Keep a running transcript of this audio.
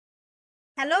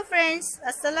Hello friends,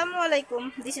 আসসালামু আলাইকুম।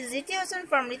 This is রিতি Hossain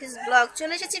from রিতিস blog.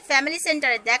 চলে এসেছি ফ্যামিলি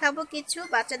সেন্টারে, দেখাবো কিছু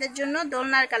বাচ্চাদের জন্য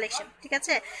দোলনার কালেকশন। ঠিক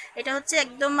আছে, এটা হচ্ছে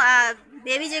একদম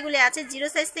বেবি যেগুলি আছে 0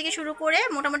 সাইজ থেকে শুরু করে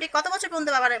মোটামুটি কত বছর পর্যন্ত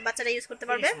বাচ্চারা ইউজ করতে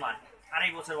পারবে?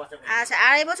 আচ্ছা,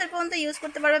 2.5 বছর পর্যন্ত ইউজ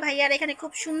করতে পারবে ভাইয়া। আর এখানে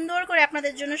খুব সুন্দর করে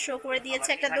আপনাদের জন্য শো করে দিয়েছে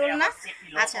একটা দোলনা।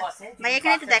 আচ্ছা ভাই,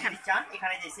 এখানে একটু দেখান।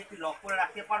 এখানে যে সেফটি লক করে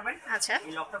রাখতে পারবেন। আচ্ছা,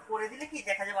 এই লকটা করে দিলে কি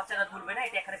দেখা যায় বাচ্চারা ঝুলবে না,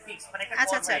 এটা এখানে ফিক্স, মানে এটা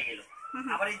আচ্ছা বন্ধ হয়ে গেল।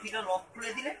 আবার এই দিকে লক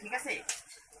খুলে দিলে ঠিক আছে,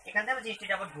 এখান থেকে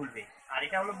জিনিসটা আবার ঝুলবে। আর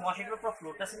এটা হলো মশারিগুলো পুরো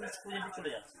ফ্লোরটা নিচ পর্যন্ত চলে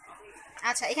যাচ্ছে।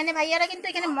 আচ্ছা, এখানে ভাইয়ারা কিন্তু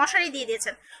এখানে মশারি দিয়ে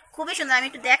দিয়েছেন, খুবই সুন্দর। আমি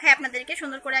একটু দেখাই আপনাদেরকে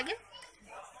সুন্দর করে আগে।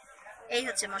 এই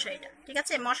হচ্ছে মশারিটা, ঠিক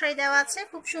আছে, মশারি দেওয়া আছে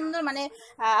খুব সুন্দর। মানে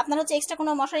আপনার হচ্ছে এক্সট্রা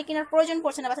কোনো মশারি কেনার প্রয়োজন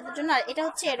পড়ছে না বাচ্চাদের জন্য। আর এটা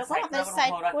হচ্ছে এরকম আপনারা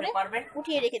সাইড করে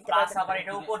উঠিয়ে রেখে দিতে পারবেন। আবার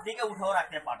এটা উপর দিকে উঠাও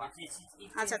রাখতে পারবেন।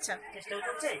 আচ্ছা আচ্ছা, চেষ্টা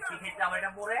করছে সেই ক্ষেত্রে আমরা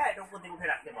এটা পরে এটা উপর দিকে উঠে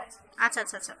রাখতে পারছি। আচ্ছা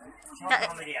আচ্ছা আচ্ছা,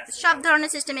 সব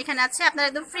ধরনের সিস্টেম এখানে আছে, আপনারা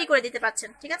একদম ফ্রি করে দিতে পারছেন।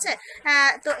 ঠিক আছে,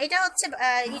 তো এটা হচ্ছে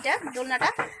এইটা দোলনাটা।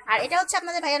 আর এটা হচ্ছে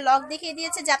আপনাদের ভাইয়া লক দেখিয়ে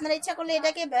দিয়েছে যে আপনারা ইচ্ছা করলে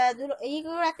এটাকে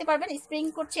এইগুলো রাখতে পারবেন, স্প্রিং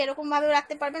করছে এরকম ভাবেও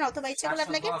রাখতে পারবেন, অথবা ইচ্ছা করলে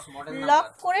আপনাকে লক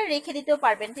করে রেখে দিতেও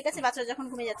পারবেন। ঠিক আছে, বাচ্চারা যখন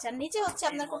ঘুমিয়ে যাচ্ছে। আর নিচে হচ্ছে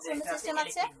আপনার খুব সুন্দর সিস্টেম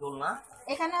আছে।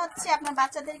 এখানে হচ্ছে আপনার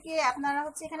বাচ্চাদেরকে আপনারা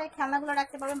হচ্ছে এখানে খেলনাগুলো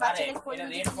রাখতে পারবেন, বাচ্চাদের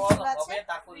প্রয়োজনীয় আছে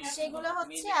সেগুলো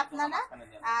হচ্ছে আপনারা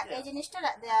এই জিনিসটা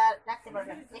রাখতে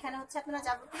পারবেন। এখানে হচ্ছে আপনারা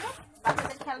যাবতীয়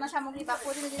বাচ্চাদের খেলনা সামগ্রী বা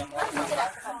প্রয়োজনীয় জিনিসগুলো নিচে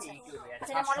রাখতে পারছেন।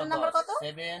 এটা মডেল নাম্বার কত?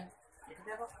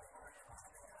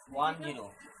 710।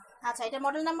 আচ্ছা, এটা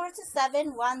মডেল নাম্বার হচ্ছে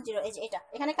 710। এই যে এটা,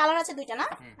 এখানে কালার আছে দুইটা না,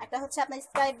 একটা হচ্ছে আপনার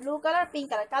sky blue colour, pink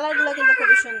colour. কালারগুলো কিন্তু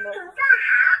খুবই সুন্দর।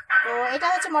 তো এটা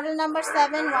হচ্ছে মডেল নাম্বার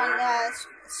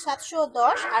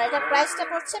 710। আর এটা প্রাইসটা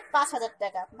পড়ছে 5000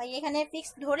 টাকা। ভাই এখানে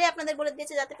ফিক্স ধরে আপনাদের বলে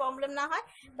দিয়েছে যাতে প্রবলেম না হয়।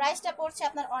 প্রাইসটা পড়ছে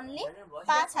আপনার অনলি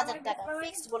 5000 টাকা,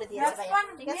 ফিক্সড বলে দিয়েছে ভাই।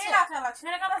 ঠিক আছে,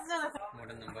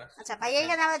 আচ্ছা ভাই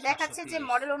এখানে আমাদের দেখাচ্ছে যে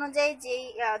মডেল অনুযায়ী যেই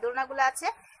দোলনাগুলো আছে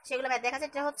সেগুলো ভাই দেখাচ্ছে।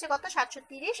 এটা হচ্ছে কত,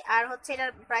 730। আর হচ্ছে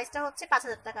এটার প্রাইসটা হচ্ছে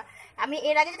 5000 টাকা। আমি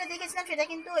এর আগে যেটা দেখেছিলাম সেটা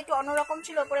কিন্তু একটু অন্যরকম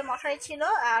ছিল, উপরে মশারি ছিল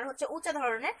আর হচ্ছে উঁচা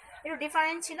ধরনের, একটু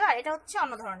ডিফারেন্ট ছিল। আর এটা হচ্ছে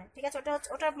অন্য ধরনের। ঠিক আছে,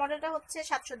 ওটার মডেলটা হচ্ছে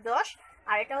 710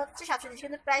 আর এটা হচ্ছে 730,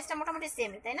 কিন্তু প্রাইসটা মোটামুটি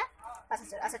সেমই, তাই না?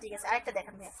 5000। আচ্ছা ঠিক আছে, আরেকটা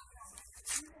দেখান ভাইয়া।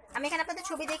 আমি এখানে আপনাদের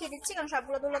ছবি দেখিয়ে দিচ্ছি, কারণ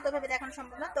সবগুলো দোলনা তো ভেবে দেখানো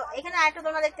সম্ভব না। তো এখানে আরেকটা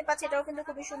দোলনা দেখতে পাচ্ছি, এটাও কিন্তু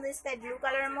খুবই সুন্দর, স্কাই ব্লু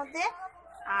কালারের মধ্যে।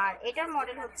 আর এটার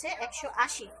মডেল হচ্ছে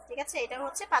 180। ঠিক আছে, এটা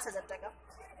হচ্ছে 5000 টাকা।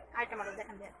 আরেকটা মডেল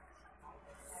দেখান ভাইয়া।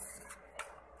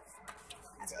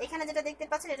 আচ্ছা, এখানে যেটা দেখতে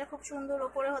পাচ্ছেন এটা খুব সুন্দর,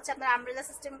 উপরে হচ্ছে আপনার আমব্রেলা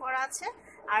সিস্টেম করা আছে।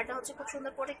 আর এটা হচ্ছে খুব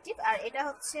সুন্দর প্রোটেক্টিভ। আর এটা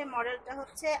হচ্ছে মডেলটা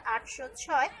হচ্ছে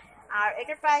 806। আর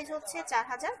এটার প্রাইস হচ্ছে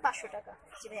 4500 টাকা।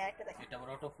 জি ভাই, আরেকটা দেখেন। এটা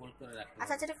বড় ফোল্ড করে রাখতে।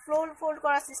 আচ্ছা, এটা ফোল্ড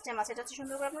করার সিস্টেম আছে, এটা হচ্ছে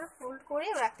সুন্দর করে আপনারা ফোল্ড করে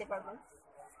রাখতে পারবেন।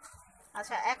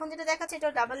 আচ্ছা, এখন যেটা দেখাচ্ছে এটা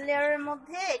ডাবল লেয়ারের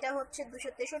মধ্যে, এটা হচ্ছে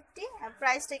 263। আর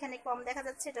প্রাইসটা এখানে কম দেখা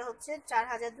যাচ্ছে, এটা হচ্ছে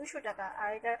 4200 টাকা। আর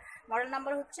এটার মডেল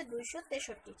নাম্বার হচ্ছে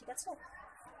 263। ঠিক আছে,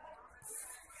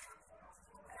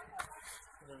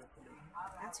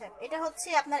 আচ্ছা এটা হচ্ছে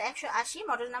আপনার 180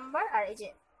 মডেল নাম্বার। আর এই যে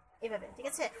এভাবে, ঠিক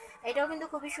আছে, এটাও কিন্তু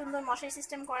খুবই সুন্দর মশারি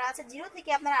সিস্টেম করা আছে। 0 থেকে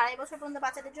আপনার 2.5 বছর পর্যন্ত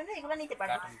বাচ্চাদের জন্য এগুলো নিতে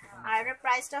পারেন। আর এটার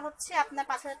প্রাইসটা হচ্ছে আপনার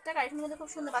 5000 টাকা। আর এখানে কিন্তু খুব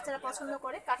সুন্দর, বাচ্চারা পছন্দ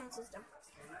করে, কার্টুন সিস্টেম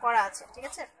করা আছে। ঠিক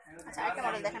আছে, আচ্ছা আরেকটা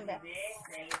মডেল দেখান ভাই।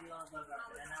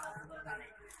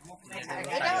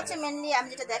 এটা হচ্ছে মেইনলি আমি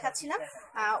যেটা দেখাচ্ছিলাম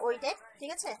ওই টাইপ।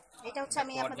 ঠিক আছে, এটা হচ্ছে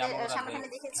আমি আপনাদের সামনে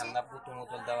দেখেছি। ঠান্ডা পুতুল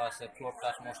মতল দেওয়া আছে, ফ্লোর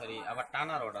টাচ মশারি, আবার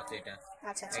টানা রড আছে। এটা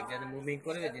আচ্ছা এক জায়গায় মুভিং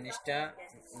করে জিনিসটা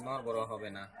নড়বড় হবে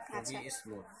না, খুবই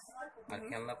স্মুথ। আর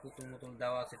খেলনা পুতুল মতল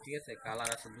দেওয়া আছে। ঠিক আছে, কালার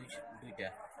আছে দুইটা।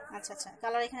 আচ্ছা আচ্ছা,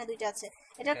 কালার এখানে দুইটা আছে।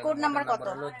 এটার কোড নাম্বার কত?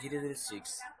 হলো 006।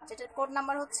 আচ্ছা, এটার কোড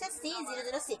নাম্বার হচ্ছে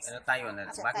C006। এটা তাইওয়ানের।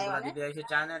 বাকিগুলো যদি আছে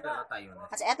চায়না, এটা হলো তাইওয়ানের।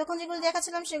 আচ্ছা, এতক্ষণ যেগুলো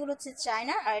দেখাচ্ছিলাম সেগুলো হচ্ছে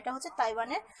চায়না, আর এটা হচ্ছে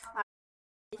তাইওয়ানের।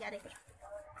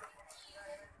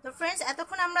 তো ফ্রেন্ডস,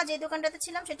 এতক্ষণ আমরা যে দোকানটাতে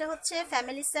ছিলাম সেটা হচ্ছে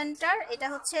ফ্যামিলি সেন্টার। এটা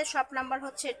হচ্ছে শপ নাম্বার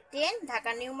হচ্ছে 10,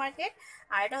 ঢাকা নিউ মার্কেট।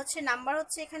 আর এটা হচ্ছে নাম্বার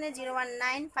হচ্ছে এখানে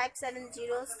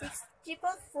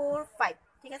 0195706445।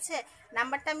 ঠিক আছে,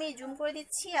 নাম্বারটা আমি জুম করে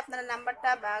দিচ্ছি, আপনারা নাম্বারটা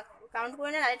কাউন্ট করে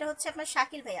নেন। আর এটা হচ্ছে আপনার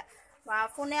শাকিল ভাইয়া,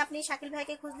 ফোনে আপনি শাকিল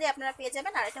ভাইকে খুঁজলে আপনারা পেয়ে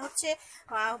যাবেন। আর এটা হচ্ছে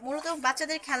মূলত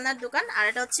বাচ্চাদের খেলনার দোকান। আর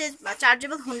এটা হচ্ছে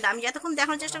চার্জেবল হুন্ডা। আমি যতক্ষণ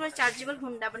দেখানোর চেষ্টা করি চার্জেবল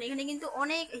হুন্ডা, মানে এখানে কিন্তু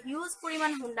অনেক হিউজ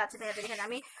পরিমাণ হুন্ডা আছে ভাইয়াদের এখানে।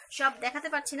 আমি সব দেখাতে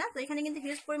পারছি না, তো এখানে কিন্তু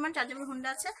হিউজ পরিমাণ চার্জেবল হুন্ডা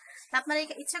আছে। আপনারা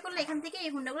ইচ্ছা করলে এখান থেকে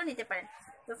এই হুন্ডাগুলো নিতে পারেন।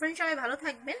 তো ফ্রেন্ডস, সবাই ভালো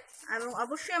থাকবেন এবং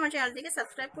অবশ্যই আমার চ্যানেলটিকে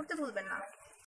সাবস্ক্রাইব করতে ভুলবেন না।